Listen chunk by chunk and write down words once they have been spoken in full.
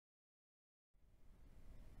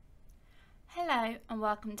Hello and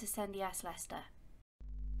welcome to Send Yes Leicester.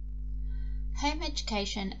 Home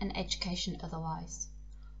education and education otherwise.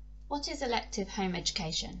 What is elective home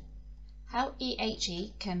education? How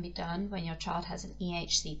EHE can be done when your child has an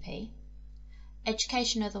EHCP.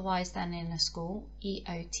 Education otherwise than in a school,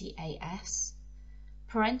 EOTAS.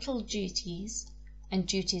 Parental duties and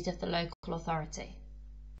duties of the local authority.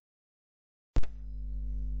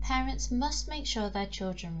 Parents must make sure their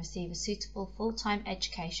children receive a suitable full-time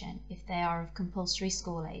education if they are of compulsory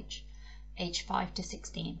school age 5 to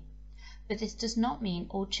 16. But this does not mean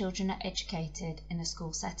all children are educated in a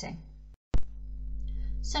school setting.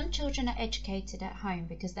 Some children are educated at home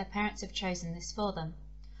because their parents have chosen this for them.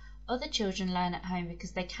 Other children learn at home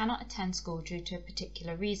because they cannot attend school due to a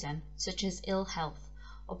particular reason, such as ill health,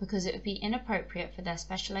 or because it would be inappropriate for their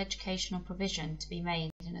special educational provision to be made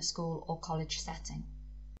in a school or college setting.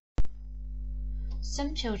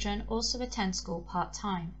 Some children also attend school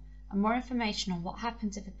part-time, and more information on what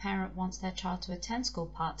happens if a parent wants their child to attend school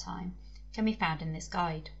part-time can be found in this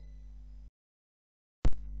guide.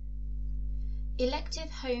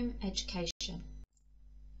 Elective home education.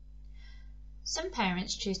 Some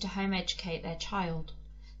parents choose to home educate their child.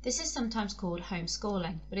 This is sometimes called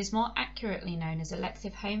homeschooling, but is more accurately known as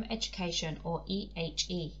elective home education or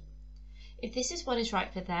EHE. If this is what is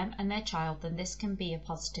right for them and their child, then this can be a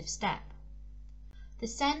positive step. The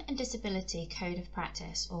SEN and Disability Code of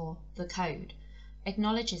Practice, or the Code,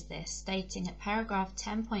 acknowledges this, stating at paragraph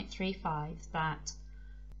 10.35 that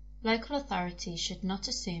local authorities should not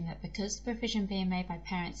assume that because the provision being made by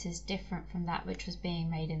parents is different from that which was being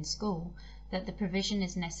made in school, that the provision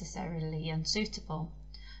is necessarily unsuitable.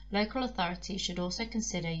 Local authorities should also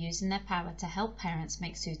consider using their power to help parents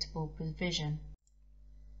make suitable provision.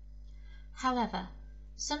 However,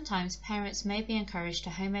 sometimes parents may be encouraged to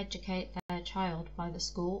home educate their child by the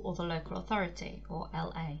school or the local authority, or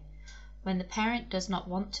LA, when the parent does not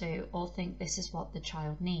want to or think this is what the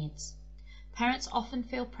child needs. Parents often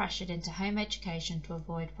feel pressured into home education to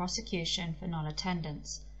avoid prosecution for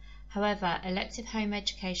non-attendance. However, elective home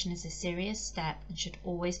education is a serious step and should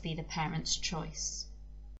always be the parent's choice.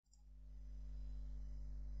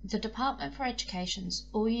 The Department for Education's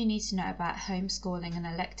All You Need to Know About Homeschooling and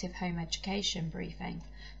Elective Home Education briefing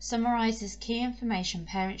summarises key information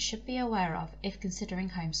parents should be aware of if considering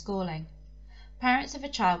homeschooling. Parents of a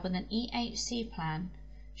child with an EHC plan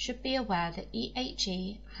should be aware that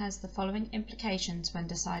EHE has the following implications when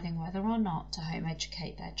deciding whether or not to home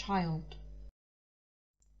educate their child.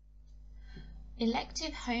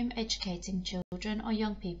 Elective home educating children or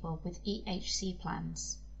young people with EHC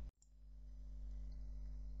plans.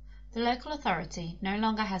 The local authority no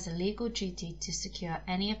longer has a legal duty to secure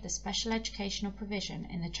any of the special educational provision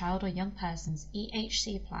in the child or young person's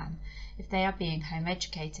EHC plan if they are being home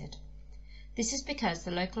educated. This is because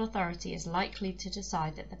the local authority is likely to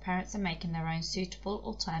decide that the parents are making their own suitable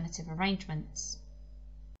alternative arrangements.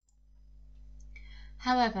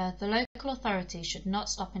 However, the local authority should not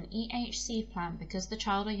stop an EHC plan because the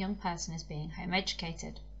child or young person is being home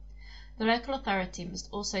educated. The local authority must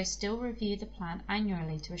also still review the plan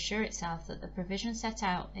annually to assure itself that the provision set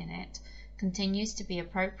out in it continues to be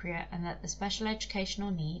appropriate and that the special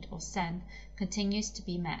educational need, or SEN, continues to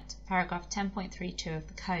be met, paragraph 10.32 of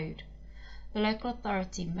the Code. The local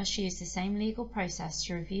authority must use the same legal process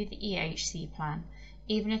to review the EHC plan,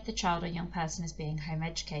 even if the child or young person is being home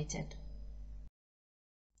educated.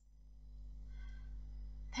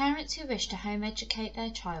 Parents who wish to home educate their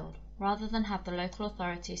child, rather than have the local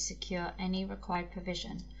authority secure any required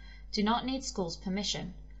provision, do not need school's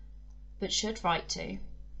permission, but should write to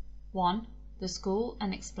 1. The school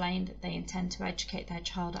and explain that they intend to educate their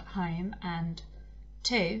child at home, and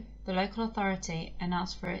 2. The local authority and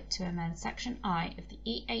ask for it to amend Section I of the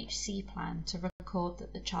EHC plan to record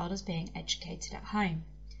that the child is being educated at home.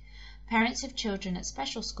 Parents of children at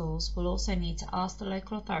special schools will also need to ask the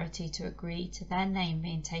local authority to agree to their name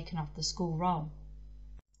being taken off the school roll.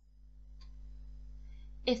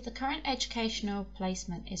 If the current educational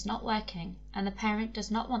placement is not working and the parent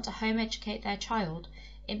does not want to home educate their child,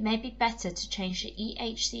 it may be better to change the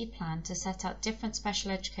EHC plan to set out different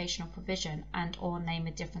special educational provision and/or name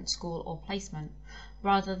a different school or placement,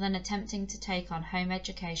 rather than attempting to take on home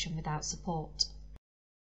education without support.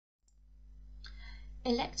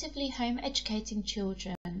 Electively home educating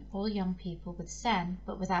children or young people with SEN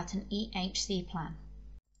but without an EHC plan.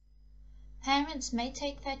 Parents may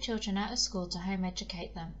take their children out of school to home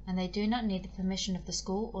educate them, and they do not need the permission of the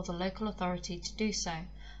school or the local authority to do so,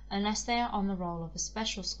 unless they are on the roll of a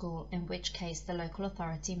special school, in which case the local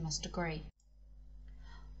authority must agree.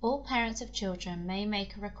 All parents of children may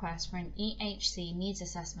make a request for an EHC needs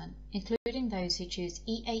assessment, including including those who choose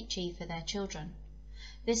EHE for their children.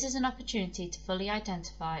 This is an opportunity to fully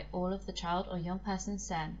identify all of the child or young person's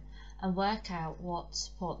SEN and work out what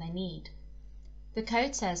support they need. The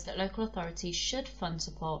Code says that local authorities should fund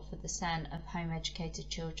support for the SEN of home educated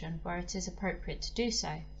children where it is appropriate to do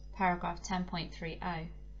so, paragraph 10.30.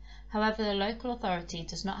 However, the local authority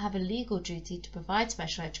does not have a legal duty to provide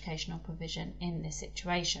special educational provision in this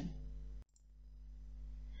situation.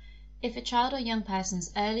 If a child or young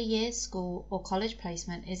person's early years, school or college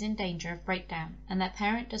placement is in danger of breakdown and their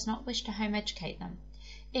parent does not wish to home educate them,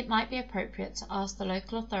 it might be appropriate to ask the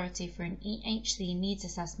local authority for an EHC needs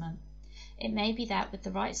assessment. It may be that with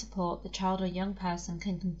the right support, the child or young person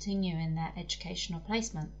can continue in their educational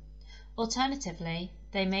placement. Alternatively,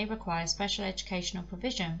 they may require special educational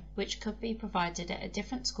provision, which could be provided at a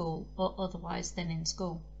different school or otherwise than in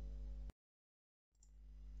school.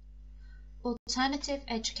 Alternative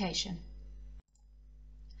education.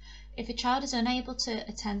 If a child is unable to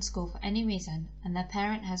attend school for any reason and their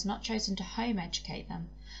parent has not chosen to home educate them,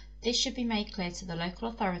 this should be made clear to the local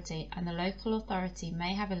authority, and the local authority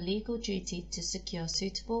may have a legal duty to secure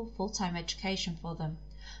suitable full-time education for them,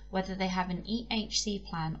 whether they have an EHC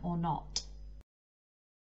plan or not.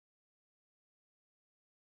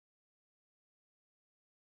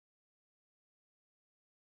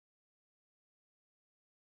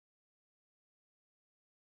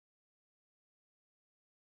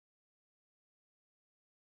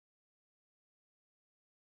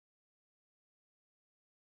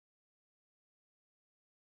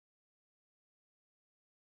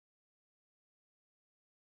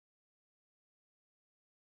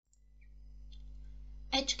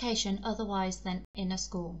 Education otherwise than in a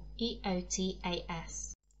school,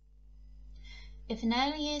 EOTAS. If an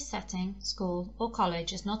early years setting, school or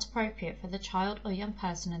college is not appropriate for the child or young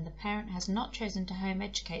person and the parent has not chosen to home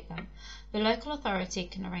educate them, the local authority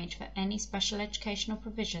can arrange for any special educational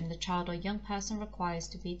provision the child or young person requires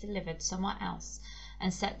to be delivered somewhere else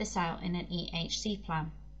and set this out in an EHC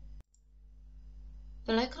plan.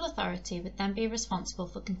 The local authority would then be responsible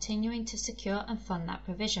for continuing to secure and fund that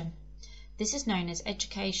provision. This is known as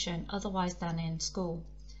education otherwise than in school,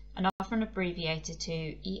 and often abbreviated to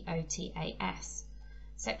EOTAS.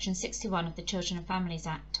 Section 61 of the Children and Families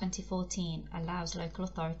Act 2014 allows local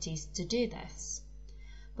authorities to do this.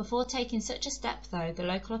 Before taking such a step though, the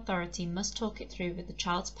local authority must talk it through with the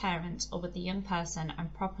child's parents or with the young person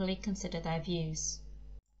and properly consider their views.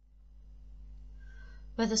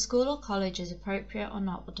 Whether school or college is appropriate or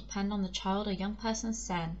not will depend on the child or young person's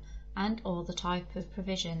SEN and or the type of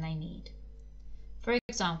provision they need. For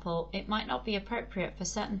example, it might not be appropriate for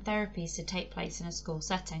certain therapies to take place in a school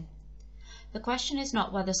setting. The question is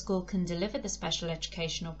not whether school can deliver the special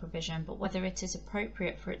educational provision, but whether it is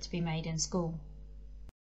appropriate for it to be made in school.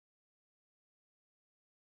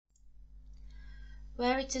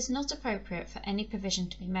 Where it is not appropriate for any provision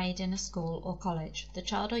to be made in a school or college, the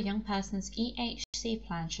child or young person's EHC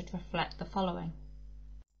plan should reflect the following.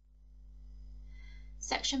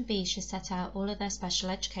 Section B should set out all of their special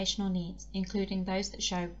educational needs, including those that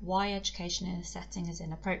show why education in a setting is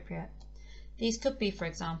inappropriate. These could be, for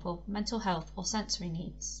example, mental health or sensory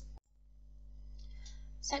needs.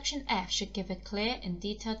 Section F should give a clear and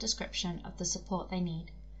detailed description of the support they need.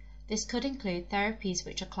 This could include therapies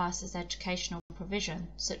which are classed as educational provision,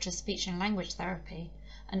 such as speech and language therapy,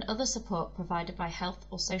 and other support provided by health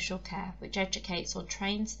or social care which educates or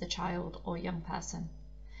trains the child or young person.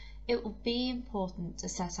 It will be important to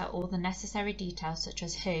set out all the necessary details such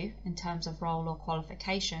as who, in terms of role or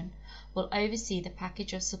qualification, will oversee the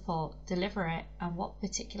package of support, deliver it, and what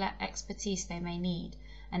particular expertise they may need,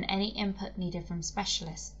 and any input needed from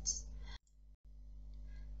specialists.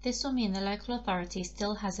 This will mean the local authority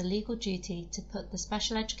still has a legal duty to put the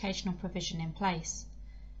special educational provision in place.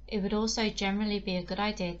 It would also generally be a good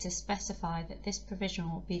idea to specify that this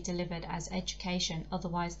provision will be delivered as education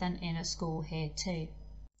otherwise than in a school here too.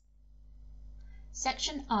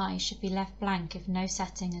 Section I should be left blank if no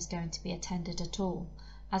setting is going to be attended at all,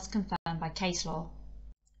 as confirmed by case law.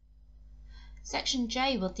 Section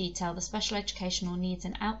J will detail the special educational needs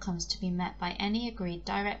and outcomes to be met by any agreed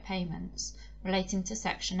direct payments relating to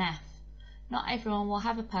Section F. Not everyone will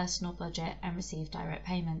have a personal budget and receive direct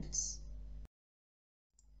payments.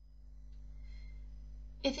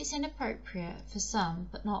 If it's inappropriate for some,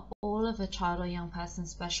 but not all of a child or young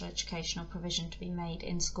person's special educational provision to be made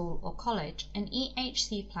in school or college, an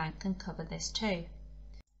EHC plan can cover this too.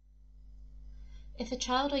 If a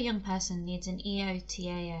child or young person needs an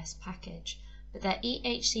EOTAS package, but their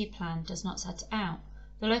EHC plan does not set it out,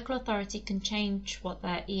 the local authority can change what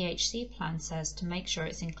their EHC plan says to make sure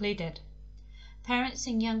it's included. Parents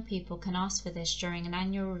and young people can ask for this during an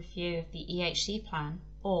annual review of the EHC plan,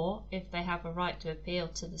 or, if they have a right to appeal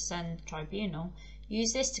to the SEND tribunal,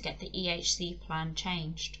 use this to get the EHC plan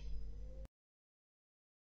changed.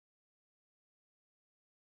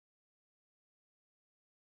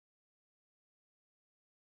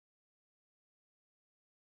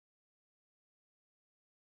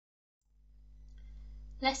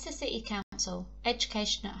 Leicester City Council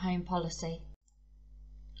Education at Home Policy.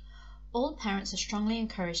 All parents are strongly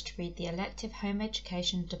encouraged to read the Elective Home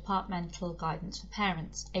Education Departmental Guidance for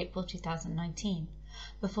Parents, April 2019,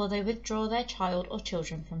 before they withdraw their child or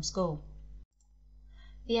children from school.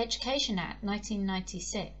 The Education Act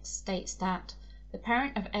 1996 states that the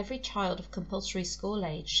parent of every child of compulsory school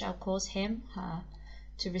age shall cause him/her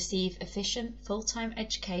to receive efficient full-time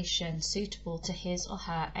education suitable to his or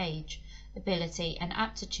her age, ability and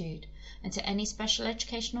aptitude, and to any special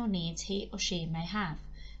educational needs he or she may have,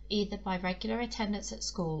 either by regular attendance at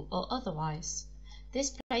school or otherwise.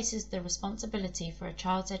 This places the responsibility for a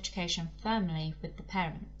child's education firmly with the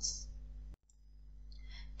parents.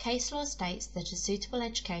 Case law states that a suitable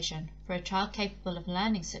education for a child capable of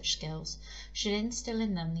learning such skills should instill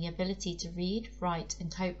in them the ability to read, write,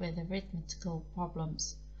 and cope with arithmetical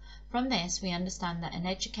problems. From this, we understand that an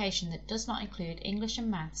education that does not include English and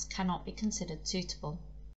maths cannot be considered suitable.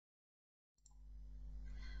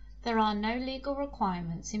 There are no legal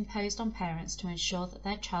requirements imposed on parents to ensure that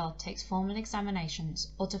their child takes formal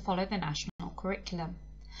examinations or to follow the national curriculum.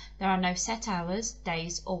 There are no set hours,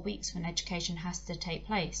 days, or weeks when education has to take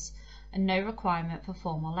place, and no requirement for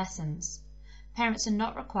formal lessons. Parents are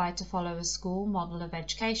not required to follow a school model of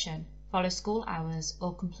education, follow school hours,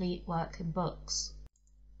 or complete work in books.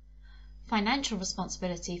 Financial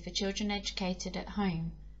responsibility for children educated at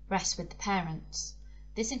home rests with the parents.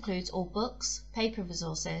 This includes all books, paper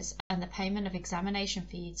resources, and the payment of examination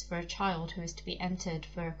fees for a child who is to be entered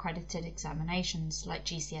for accredited examinations like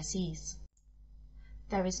GCSEs.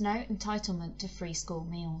 There is no entitlement to free school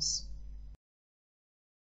meals.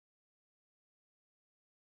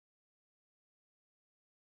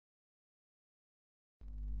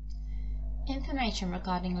 Information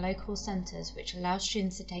regarding local centres which allow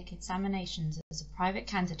students to take examinations as a private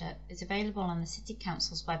candidate is available on the City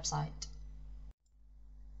Council's website.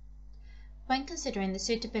 When considering the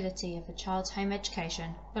suitability of a child's home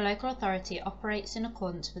education, the local authority operates in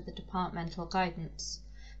accordance with the departmental guidance.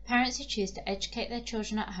 Parents who choose to educate their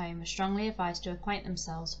children at home are strongly advised to acquaint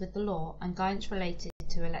themselves with the law and guidance related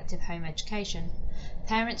to elective home education.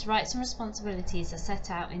 Parents' rights and responsibilities are set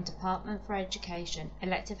out in Department for Education,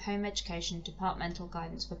 Elective Home Education Departmental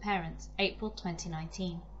Guidance for Parents, April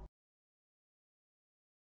 2019.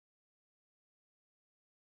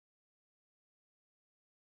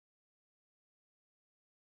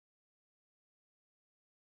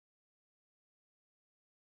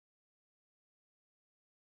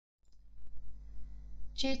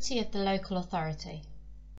 Duty of the local authority.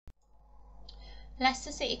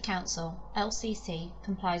 Leicester City Council, LCC,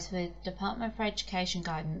 complies with Department for Education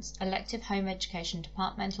Guidance, Elective Home Education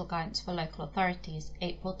Departmental Guidance for Local Authorities,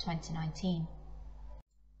 April 2019.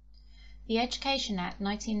 The Education Act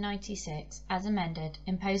 1996, as amended,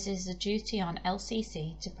 imposes a duty on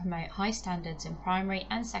LCC to promote high standards in primary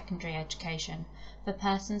and secondary education for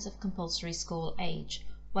persons of compulsory school age,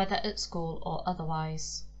 whether at school or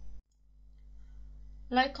otherwise.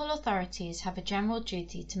 Local authorities have a general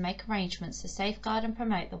duty to make arrangements to safeguard and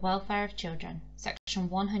promote the welfare of children, Section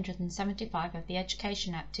 175 of the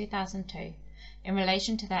Education Act 2002, in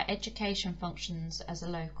relation to their education functions as a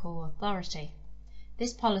local authority.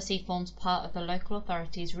 This policy forms part of the local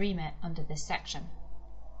authority's remit under this section.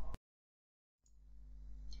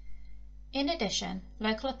 In addition,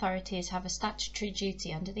 local authorities have a statutory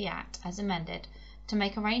duty under the Act, as amended, to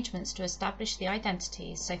make arrangements to establish the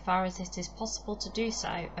identities, so far as it is possible to do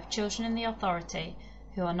so, of children in the authority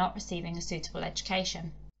who are not receiving a suitable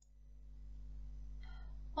education.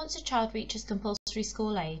 Once a child reaches compulsory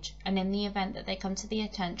school age, and in the event that they come to the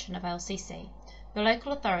attention of LCC, the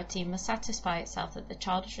local authority must satisfy itself that the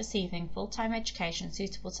child is receiving full-time education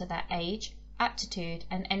suitable to their age, aptitude,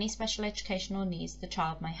 and any special educational needs the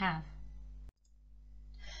child may have.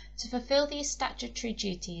 To fulfil these statutory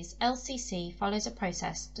duties, LCC follows a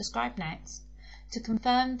process, described next, to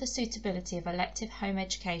confirm the suitability of elective home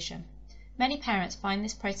education. Many parents find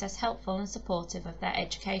this process helpful and supportive of their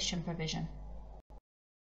education provision.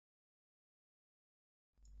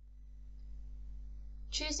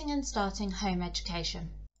 Choosing and starting home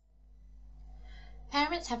education.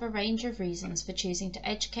 Parents have a range of reasons for choosing to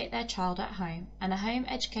educate their child at home, and a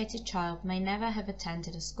home-educated child may never have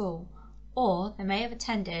attended a school, or they may have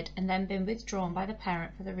attended and then been withdrawn by the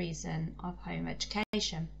parent for the reason of home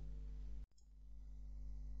education.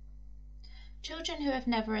 Children who have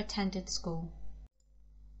never attended school.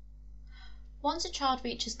 Once a child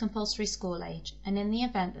reaches compulsory school age, and in the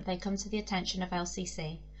event that they come to the attention of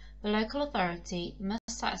LCC, the local authority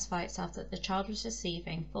must satisfy itself that the child was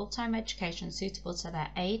receiving full-time education suitable to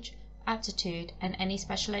their age, aptitude, and any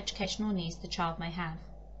special educational needs the child may have.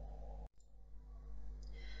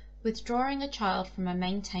 Withdrawing a child from a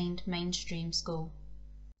maintained mainstream school.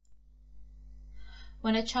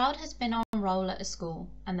 When a child has been on roll at a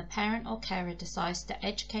school and the parent or carer decides to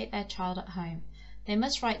educate their child at home, they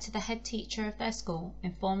must write to the head teacher of their school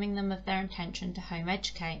informing them of their intention to home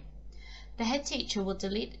educate. The head teacher will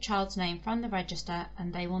delete the child's name from the register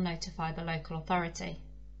and they will notify the local authority.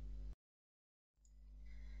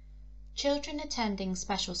 Children attending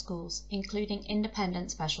special schools, including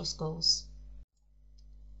independent special schools.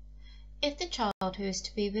 If the child who is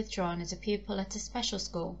to be withdrawn is a pupil at a special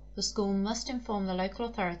school, the school must inform the local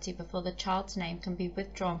authority before the child's name can be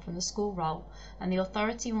withdrawn from the school roll, and the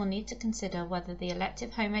authority will need to consider whether the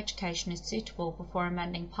elective home education is suitable before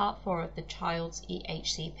amending Part 4 of the child's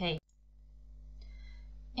EHCP.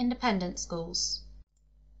 Independent schools.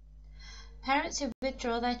 Parents who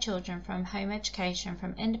withdraw their children from home education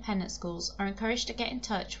from independent schools are encouraged to get in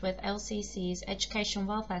touch with LCC's Education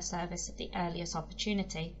Welfare Service at the earliest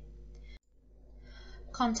opportunity.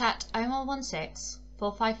 Contact 0116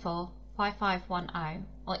 454 5510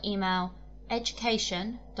 or email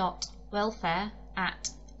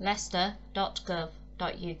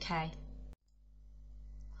education.welfare@leicester.gov.uk.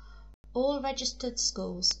 All registered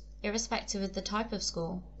schools, irrespective of the type of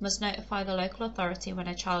school, must notify the local authority when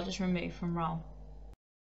a child is removed from roll.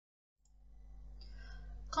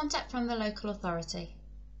 Contact from the local authority.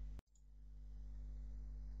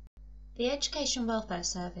 The Education Welfare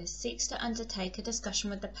Service seeks to undertake a discussion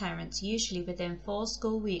with the parents, usually within 4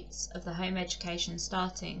 school weeks of the home education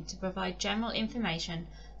starting, to provide general information,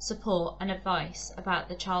 support and advice about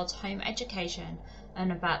the child's home education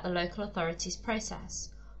and about the local authority's process.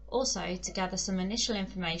 Also, to gather some initial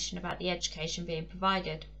information about the education being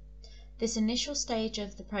provided. This initial stage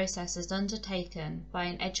of the process is undertaken by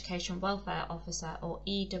an Education Welfare Officer or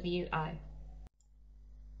EWO.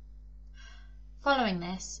 Following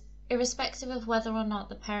this, irrespective of whether or not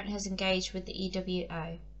the parent has engaged with the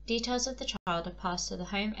EWO, details of the child are passed to the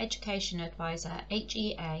Home Education Advisor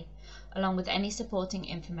HEA, along with any supporting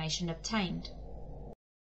information obtained.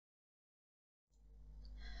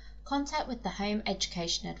 Contact with the Home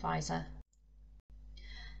Education Advisor.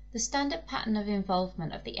 The standard pattern of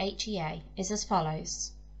involvement of the HEA is as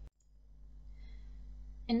follows.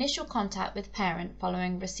 Initial contact with parent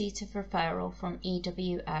following receipt of referral from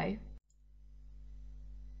EWO.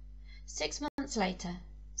 6 months later,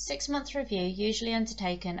 6-month review usually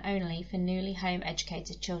undertaken only for newly home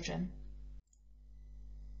educated children.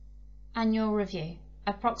 Annual review,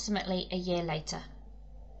 approximately a year later.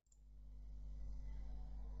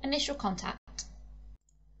 Initial contact.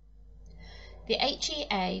 The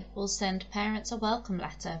HEA will send parents a welcome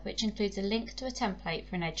letter which includes a link to a template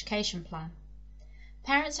for an education plan.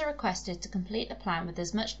 Parents are requested to complete the plan with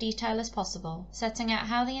as much detail as possible, setting out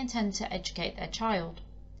how they intend to educate their child.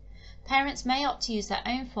 Parents may opt to use their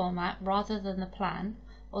own format rather than the plan,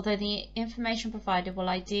 although the information provided will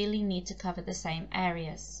ideally need to cover the same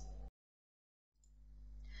areas.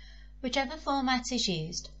 Whichever format is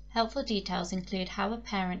used, helpful details include how a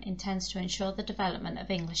parent intends to ensure the development of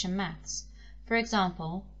English and maths. For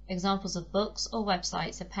example, examples of books or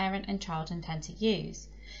websites a parent and child intend to use.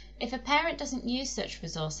 If a parent doesn't use such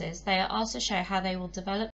resources, they are asked to show how they will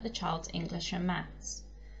develop the child's English and maths.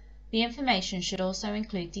 The information should also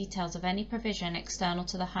include details of any provision external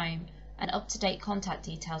to the home and up-to-date contact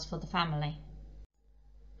details for the family.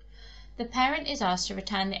 The parent is asked to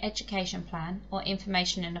return the education plan or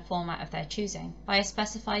information in a format of their choosing by a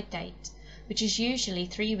specified date, which is usually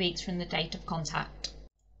 3 weeks from the date of contact.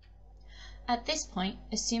 At this point,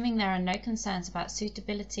 assuming there are no concerns about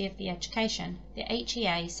suitability of the education, the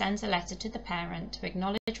HEA sends a letter to the parent to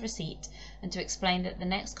acknowledge receipt and to explain that the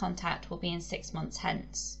next contact will be in 6 months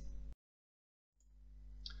hence.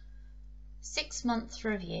 6-month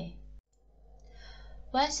review.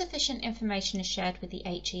 Where sufficient information is shared with the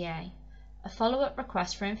HEA, a follow-up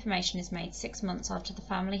request for information is made 6 months after the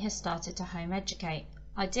family has started to home educate.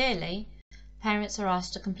 Ideally, parents are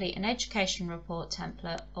asked to complete an education report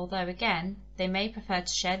template, although again, they may prefer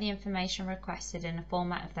to share the information requested in a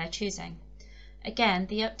format of their choosing. Again,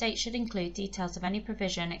 the update should include details of any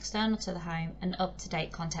provision external to the home and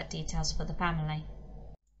up-to-date contact details for the family.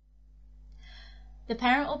 The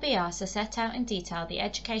parent will be asked to set out in detail the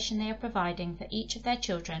education they are providing for each of their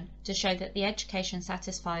children to show that the education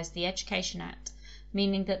satisfies the Education Act,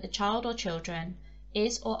 meaning that the child or children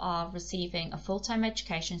is or are receiving a full-time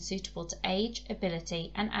education suitable to age,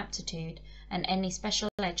 ability and aptitude and any special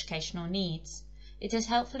educational needs. It is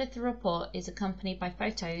helpful if the report is accompanied by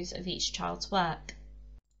photos of each child's work.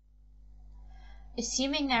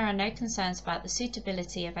 Assuming there are no concerns about the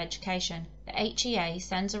suitability of education, the HEA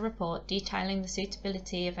sends a report detailing the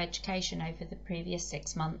suitability of education over the previous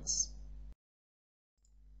 6 months.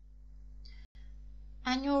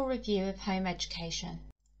 Annual review of home education.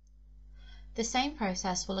 The same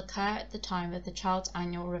process will occur at the time of the child's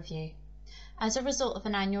annual review. As a result of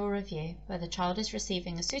an annual review, where the child is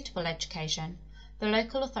receiving a suitable education, the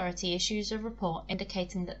local authority issues a report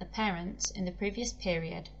indicating that the parents, in the previous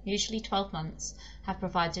period, usually 12 months, have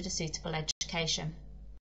provided a suitable education.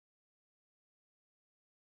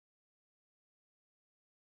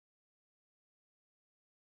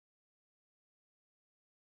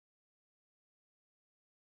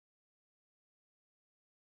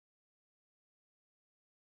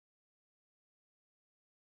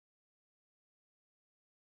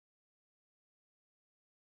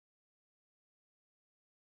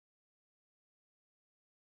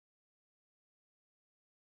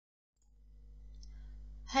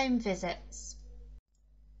 Home visits.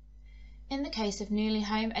 In the case of newly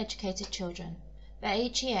home educated children, the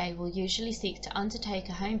HEA will usually seek to undertake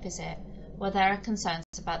a home visit where there are concerns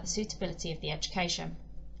about the suitability of the education.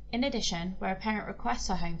 In addition, where a parent requests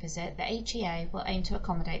a home visit, the HEA will aim to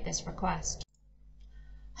accommodate this request.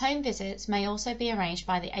 Home visits may also be arranged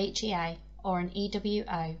by the HEA or an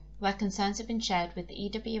EWO, where concerns have been shared with the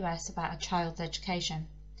EWS about a child's education.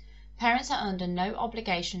 Parents are under no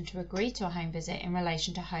obligation to agree to a home visit in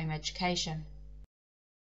relation to home education.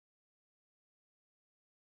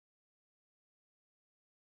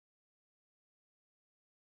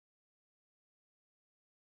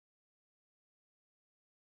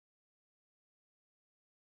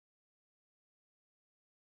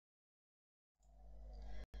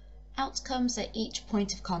 Outcomes at each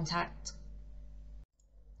point of contact.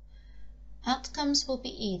 Outcomes will be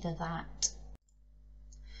either that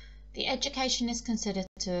the education is considered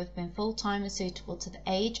to have been full-time and suitable to the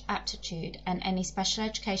age, aptitude and any special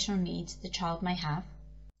educational needs the child may have.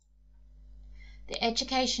 The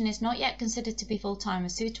education is not yet considered to be full-time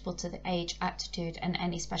and suitable to the age, aptitude and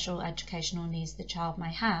any special educational needs the child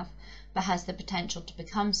may have, but has the potential to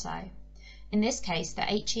become so. In this case, the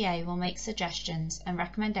HEA will make suggestions and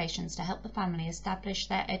recommendations to help the family establish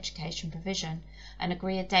their education provision and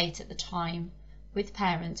agree a date at the time with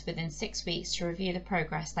parents within 6 weeks to review the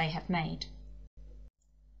progress they have made.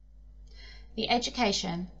 The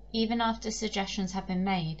education, even after suggestions have been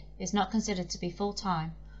made, is not considered to be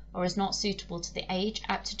full-time or is not suitable to the age,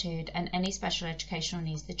 aptitude and any special educational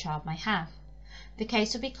needs the child may have. The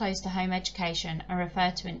case will be closed to home education and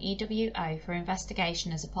referred to an EWO for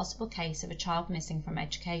investigation as a possible case of a child missing from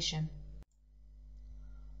education.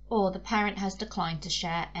 Or the parent has declined to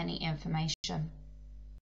share any information.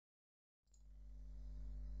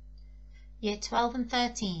 Year 12 and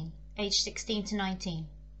 13, age 16 to 19.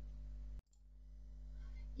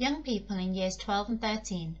 Young people in years 12 and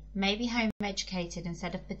 13 may be home educated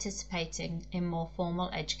instead of participating in more formal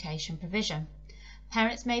education provision.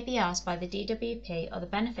 Parents may be asked by the DWP or the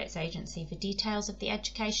Benefits Agency for details of the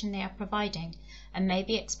education they are providing and may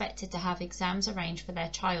be expected to have exams arranged for their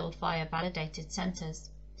child via validated centres.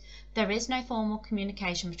 There is no formal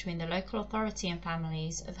communication between the local authority and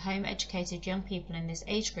families of home educated young people in this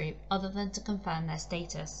age group other than to confirm their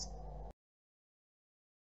status.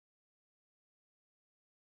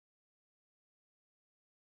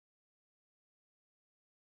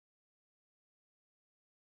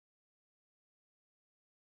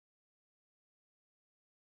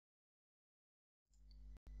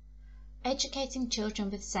 Educating children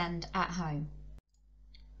with SEND at home.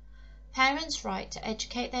 Parents' right to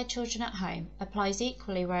educate their children at home applies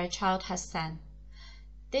equally where a child has SEN.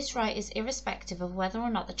 This right is irrespective of whether or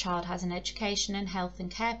not the child has an Education and Health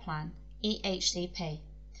and Care Plan, EHCP.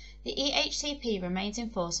 The EHCP remains in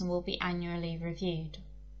force and will be annually reviewed.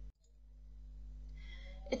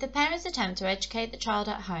 If the parent's attempt to educate the child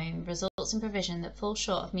at home results in provision that falls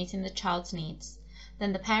short of meeting the child's needs,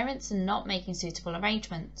 then the parents are not making suitable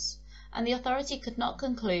arrangements, and the authority could not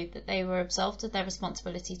conclude that they were absolved of their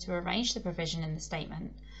responsibility to arrange the provision in the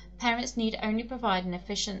statement. Parents need only provide an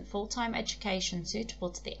efficient full-time education suitable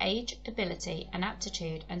to the age, ability and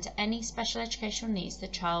aptitude and to any special educational needs the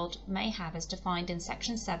child may have as defined in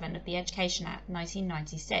Section 7 of the Education Act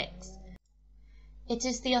 1996. It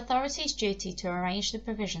is the authority's duty to arrange the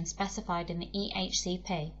provision specified in the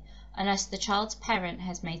EHCP unless the child's parent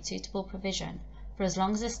has made suitable provision for as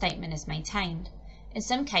long as a statement is maintained. In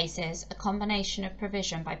some cases, a combination of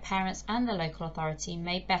provision by parents and the local authority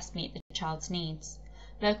may best meet the child's needs.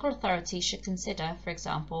 Local authorities should consider, for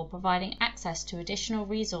example, providing access to additional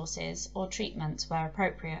resources or treatments where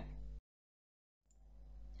appropriate.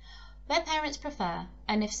 Where parents prefer,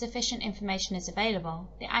 and if sufficient information is available,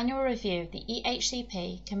 the annual review of the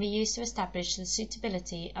EHCP can be used to establish the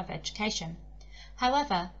suitability of education.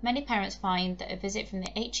 However, many parents find that a visit from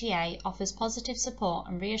the HEA offers positive support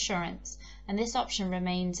and reassurance, and this option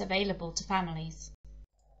remains available to families.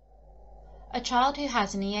 A child who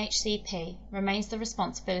has an EHCP remains the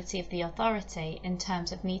responsibility of the authority in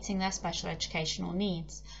terms of meeting their special educational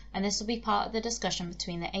needs, and this will be part of the discussion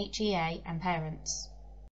between the HEA and parents.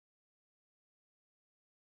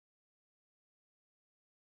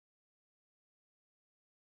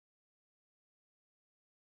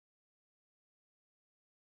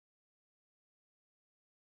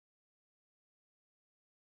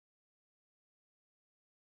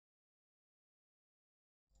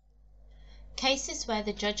 Cases where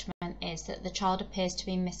the judgment is that the child appears to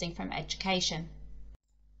be missing from education.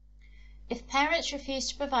 If parents refuse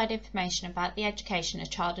to provide information about the education a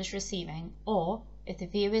child is receiving, or if the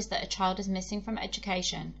view is that a child is missing from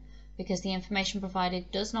education because the information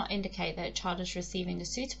provided does not indicate that a child is receiving a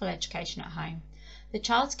suitable education at home, the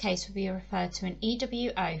child's case will be referred to an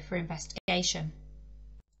EWO for investigation.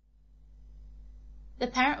 The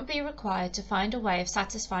parent will be required to find a way of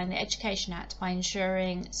satisfying the Education Act by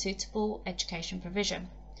ensuring suitable education provision.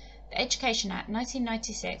 The Education Act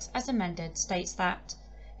 1996, as amended, states that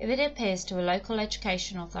if it appears to a local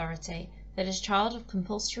education authority that a child of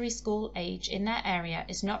compulsory school age in their area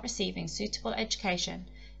is not receiving suitable education,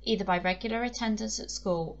 either by regular attendance at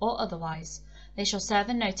school or otherwise, they shall serve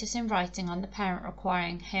a notice in writing on the parent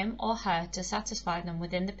requiring him or her to satisfy them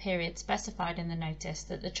within the period specified in the notice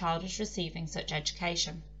that the child is receiving such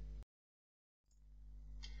education.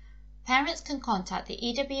 Parents can contact the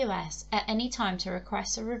EWS at any time to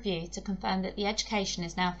request a review to confirm that the education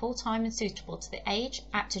is now full-time and suitable to the age,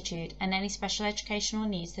 aptitude, and any special educational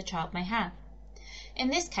needs the child may have. In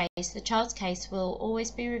this case, the child's case will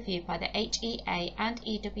always be reviewed by the HEA, and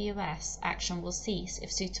EWS action will cease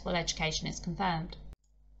if suitable education is confirmed.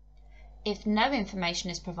 If no information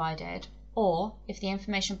is provided, or if the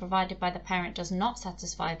information provided by the parent does not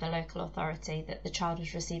satisfy the local authority that the child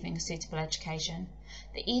is receiving a suitable education,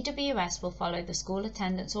 the EWS will follow the school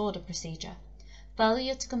attendance order procedure.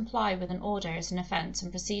 Failure to comply with an order is an offence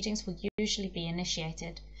and proceedings will usually be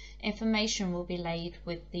initiated. Information will be laid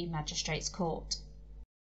with the magistrate's court.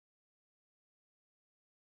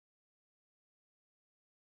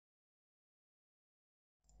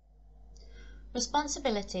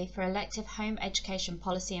 Responsibility for elective home education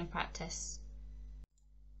policy and practice.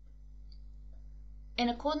 In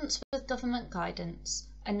accordance with government guidance,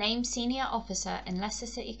 a named senior officer in Leicester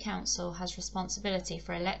City Council has responsibility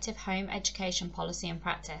for elective home education policy and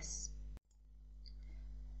practice.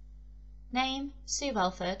 Name: Sue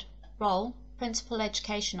Welford. Role: Principal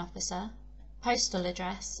Education Officer. Postal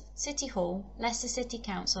address: City Hall, Leicester City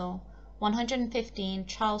Council, 115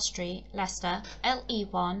 Charles Street, Leicester,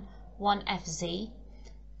 LE1 1FZ.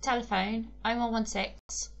 Telephone 0116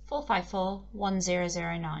 454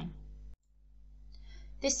 1009.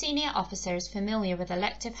 This senior officer is familiar with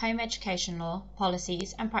elective home education law,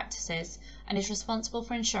 policies and practices, and is responsible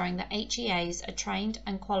for ensuring that HEAs are trained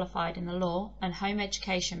and qualified in the law and home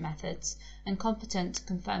education methods and competent to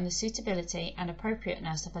confirm the suitability and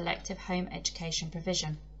appropriateness of elective home education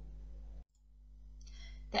provision.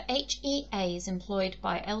 The HEAs employed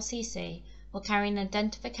by LCC will carry an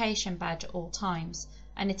identification badge at all times,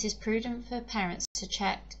 and it is prudent for parents to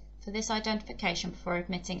check for this identification before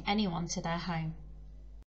admitting anyone to their home.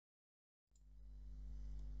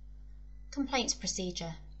 Complaints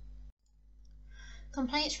procedure.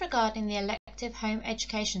 Complaints regarding the elective home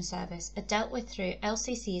education service are dealt with through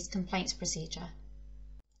LCC's complaints procedure.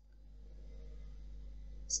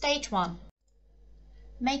 Stage 1.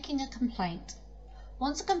 Making a complaint.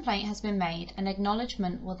 Once a complaint has been made, an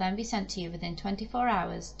acknowledgement will then be sent to you within 24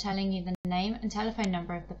 hours telling you the name and telephone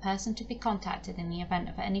number of the person to be contacted in the event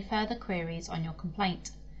of any further queries on your complaint.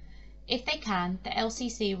 If they can, the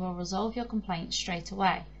LCC will resolve your complaint straight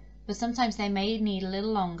away, but sometimes they may need a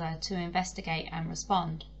little longer to investigate and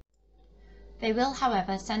respond. They will,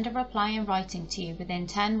 however, send a reply in writing to you within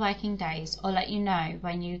 10 working days or let you know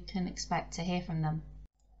when you can expect to hear from them.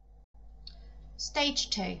 Stage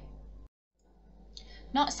 2.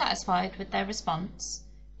 Not satisfied with their response?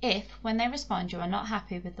 If, when they respond, you are not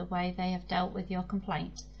happy with the way they have dealt with your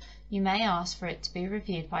complaint, you may ask for it to be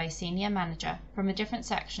reviewed by a senior manager from a different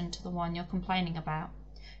section to the one you're complaining about.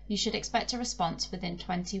 You should expect a response within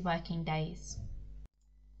 20 working days.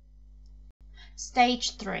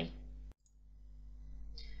 Stage 3.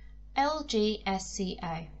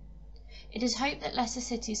 LGSCO. It is hoped that Leicester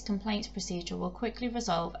City's complaints procedure will quickly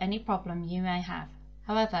resolve any problem you may have.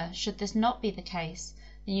 However, should this not be the case,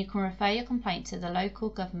 then you can refer your complaint to the local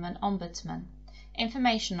government ombudsman.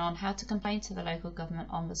 Information on how to complain to the local government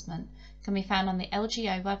ombudsman can be found on the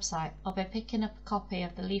LGO website or by picking up a copy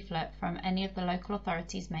of the leaflet from any of the local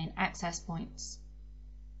authority's main access points.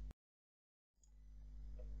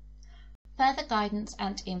 Further guidance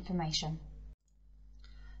and information.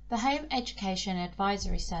 The Home Education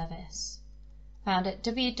Advisory Service, found at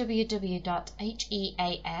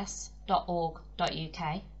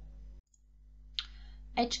www.heas.org.uk.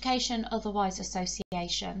 Education Otherwise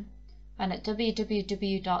Association, found at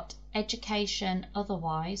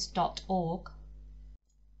www.educationotherwise.org.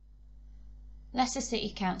 Leicester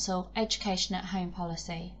City Council Education at Home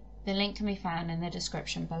Policy. The link can be found in the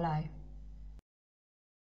description below.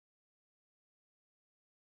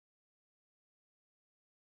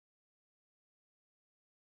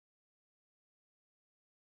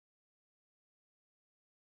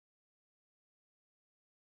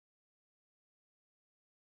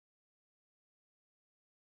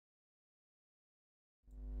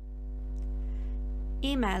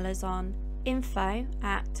 Email us on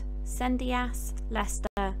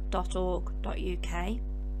info@sendiasleicester.org.uk.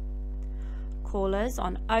 Call us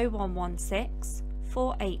on 0116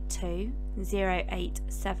 482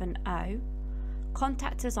 0870.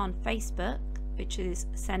 Contact us on Facebook, which is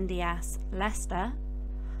Sendias Leicester,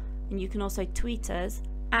 and you can also tweet us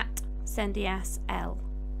 @SendiasL.